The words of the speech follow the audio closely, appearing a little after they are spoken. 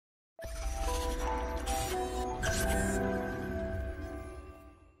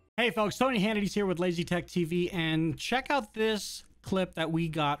Hey folks, Tony Hannity's here with Lazy Tech TV, and check out this clip that we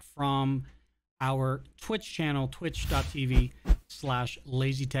got from our Twitch channel,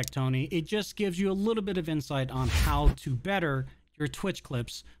 twitch.tv/LazyTechTony. It just gives you a little bit of insight on how to better your Twitch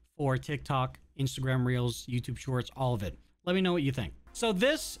clips for TikTok, Instagram Reels, YouTube Shorts, all of it. Let me know what you think. So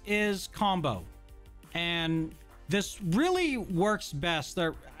this is Combo, and this really works best.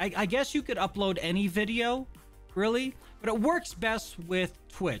 I guess you could upload any video, really, but it works best with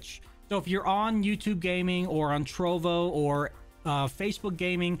Twitch. So if you're on YouTube Gaming or on Trovo or Facebook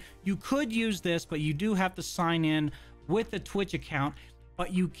Gaming, you could use this, but you do have to sign in with the Twitch account,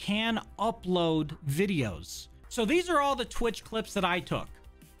 but you can upload videos. So these are all the Twitch clips that I took.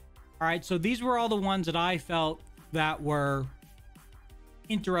 All right, so these were all the ones that I felt that were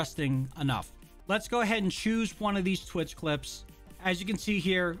interesting enough. Let's go ahead and choose one of these Twitch clips. As you can see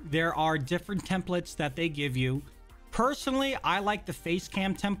here, there are different templates that they give you. Personally, I like the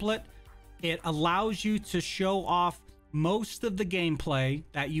Facecam template. It allows you to show off most of the gameplay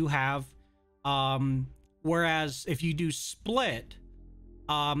that you have. Whereas if you do split,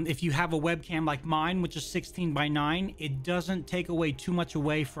 if you have a webcam like mine, which is 16:9, it doesn't take away too much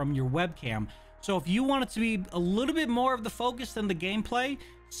away from your webcam. So if you want it to be a little bit more of the focus than the gameplay,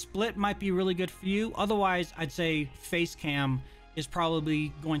 split might be really good for you. Otherwise, I'd say Facecam is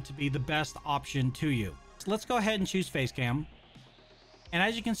probably going to be the best option to you. So let's go ahead and choose Facecam. And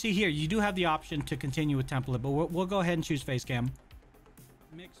as you can see here, you do have the option to continue with template, but we'll go ahead and choose Facecam.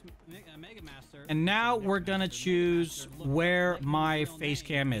 And now we're gonna choose where my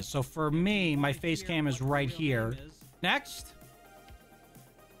Facecam is. So for me, my Facecam is right here. Next,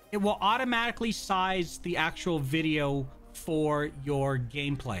 it will automatically size the actual video for your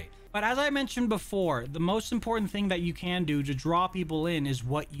gameplay. But as I mentioned before, the most important thing that you can do to draw people in is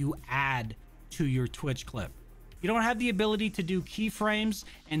what you add to your Twitch clip. You don't have the ability to do keyframes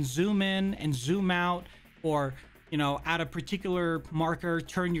and zoom in and zoom out, or, you know, at a particular marker,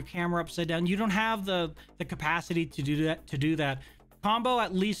 turn your camera upside down. You don't have the capacity to do that. Combo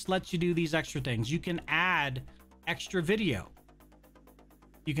at least lets you do these extra things. You can add extra video.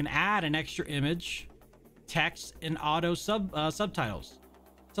 You can add an extra image, text, and auto subtitles.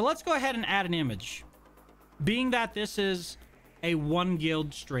 So let's go ahead and add an image. Being that this is a 1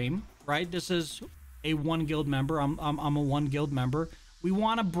 guild stream, right? This is a 1 guild member. I'm a 1 guild member. We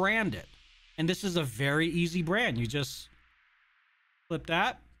want to brand it, and this is a very easy brand. You just flip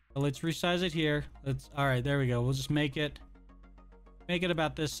that. Let's resize it here. All right, there we go. We'll just make it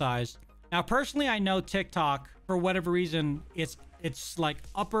about this size. Now, personally, I know TikTok, for whatever reason, it's like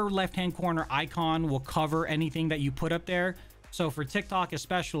upper left-hand corner icon will cover anything that you put up there. So for TikTok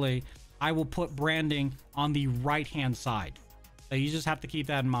especially, I will put branding on the right-hand side. So you just have to keep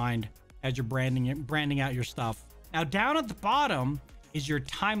that in mind as you're branding out your stuff. Now, down at the bottom is your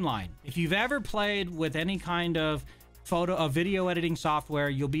timeline. If you've ever played with any kind of video editing software,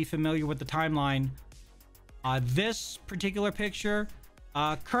 you'll be familiar with the timeline. This particular picture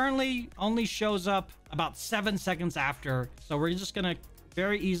currently only shows up about 7 seconds after. So we're just gonna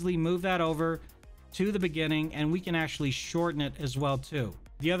very easily move that over to the beginning, and we can actually shorten it as well too.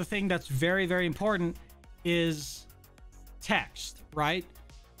 The other thing that's very, very important is text, right?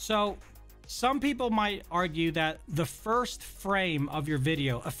 So some people might argue that the first frame of your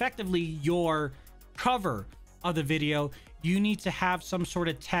video, effectively your cover of the video, you need to have some sort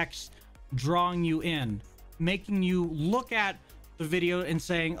of text drawing you in, making you look at the video and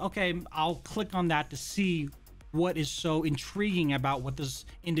saying, okay, I'll click on that to see what is so intriguing about what this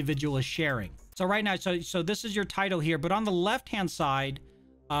individual is sharing. So right now, so this is your title here, but on the left-hand side,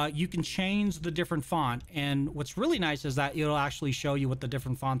 you can change the different font. And what's really nice is that it'll actually show you what the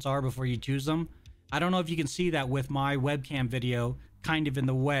different fonts are before you choose them. I don't know if you can see that with my webcam video kind of in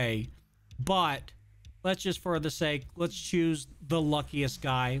the way, but let's just, for the sake, let's choose the luckiest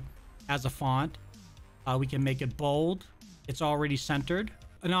guy as a font. We can make it bold. It's already centered.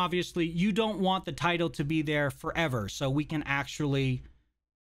 And obviously you don't want the title to be there forever. So we can actually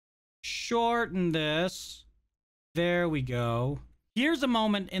shorten this. There we go. Here's a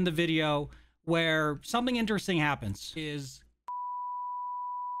moment in the video where something interesting happens.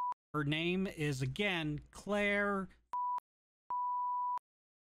 Her name is, again, Claire.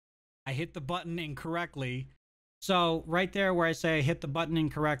 I hit the button incorrectly. So right there where I say I hit the button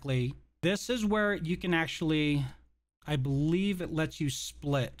incorrectly, this is where you can actually, I believe it lets you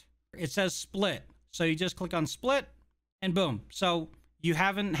split. It says split. So you just click on split and boom. So you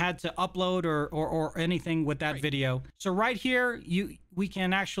haven't had to upload or anything with that video. So right here, we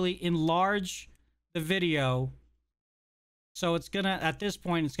can actually enlarge the video. So it's gonna, at this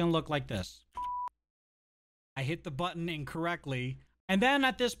point, it's gonna look like this. I hit the button incorrectly. And then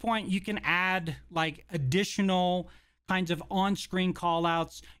at this point, you can add like additional kinds of on-screen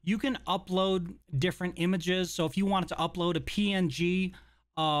callouts. You can upload different images. So if you wanted to upload a PNG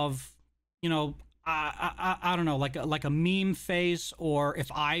of, you know, I don't know, like a meme face, or if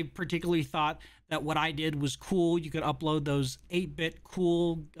I particularly thought that what I did was cool, you could upload those 8-bit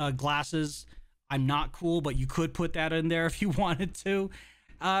cool glasses. I'm not cool, but you could put that in there if you wanted to.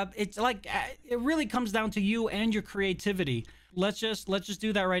 It's like, it really comes down to you and your creativity. Let's just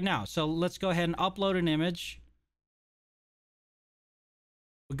do that right now. So let's go ahead and upload an image.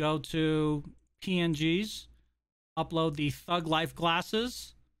 We'll go to PNGs, upload the Thug Life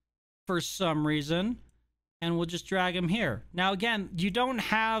glasses for some reason, and we'll just drag them here. Now, again, you don't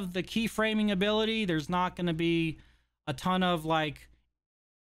have the keyframing ability. There's not going to be a ton of like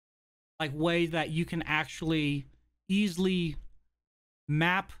way that you can actually easily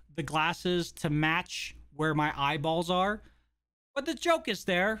map the glasses to match where my eyeballs are. But the joke is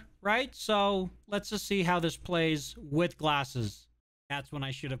there, right? So let's just see how this plays with glasses. That's when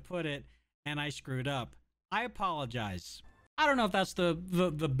I should have put it, and I screwed up. I apologize. I don't know if that's the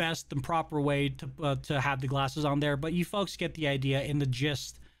best and proper way to have the glasses on there, but you folks get the idea and the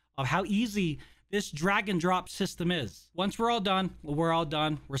gist of how easy this drag and drop system is. Once we're all done, we're all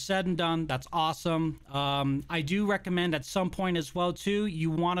done. We're said and done. That's awesome. I do recommend at some point as well too, you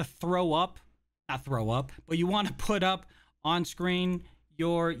want to not throw up, but you want to put up on screen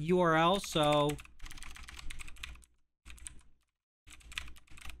your URL. So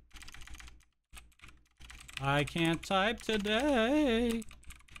I can't type today.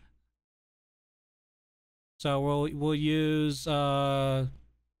 So we'll use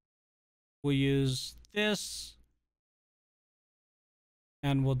this,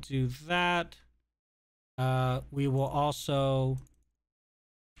 and we'll do that. We will also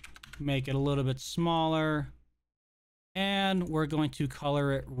make it a little bit smaller, and we're going to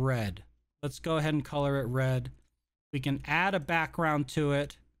color it red. Let's go ahead and color it red. We can add a background to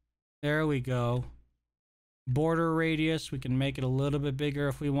it. There we go. Border radius, we can make it a little bit bigger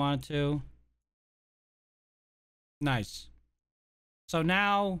if we wanted to. Nice. So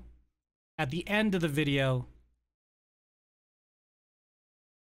now at the end of the video,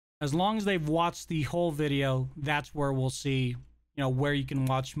 as long as they've watched the whole video, that's where we'll see, you know, where you can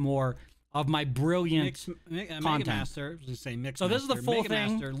watch more of my brilliant content. Mega Master, I was say Mix so this is the full Mega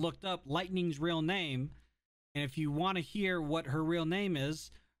thing. Master looked up Lightning's real name, and if you want to hear what her real name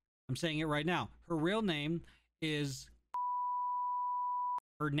is, I'm saying it right now. Her real name is,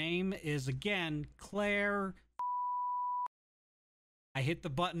 again, Claire. I hit the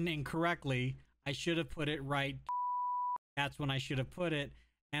button incorrectly. I should have put it right. That's when I should have put it,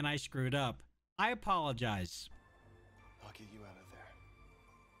 and I screwed up. I apologize. I'll get you out of there.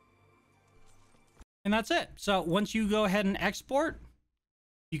 And that's it. So once you go ahead and export,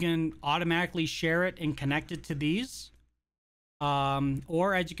 you can automatically share it and connect it to these.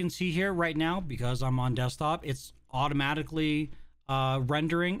 Or as you can see here right now, because I'm on desktop, it's automatically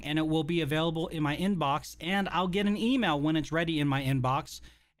rendering, and it will be available in my inbox, and I'll get an email when it's ready in my inbox.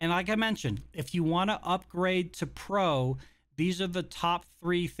 And like I mentioned, if you want to upgrade to Pro, these are the top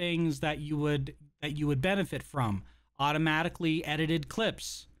 3 things that you would benefit from. Automatically edited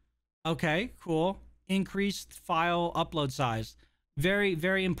clips. Okay, cool. Increased file upload size. Very,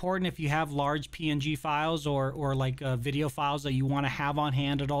 very important if you have large PNG files or like video files that you want to have on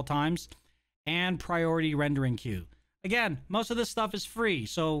hand at all times. And priority rendering queue. Again, most of this stuff is free,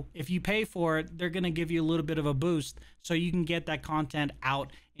 so if you pay for it, they're going to give you a little bit of a boost so you can get that content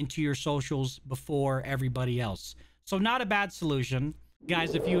out into your socials before everybody else. So not a bad solution.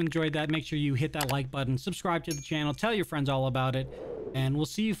 Guys, if you enjoyed that, make sure you hit that like button, subscribe to the channel, tell your friends all about it, and we'll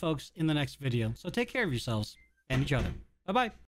see you folks in the next video. So take care of yourselves and each other. Bye-bye.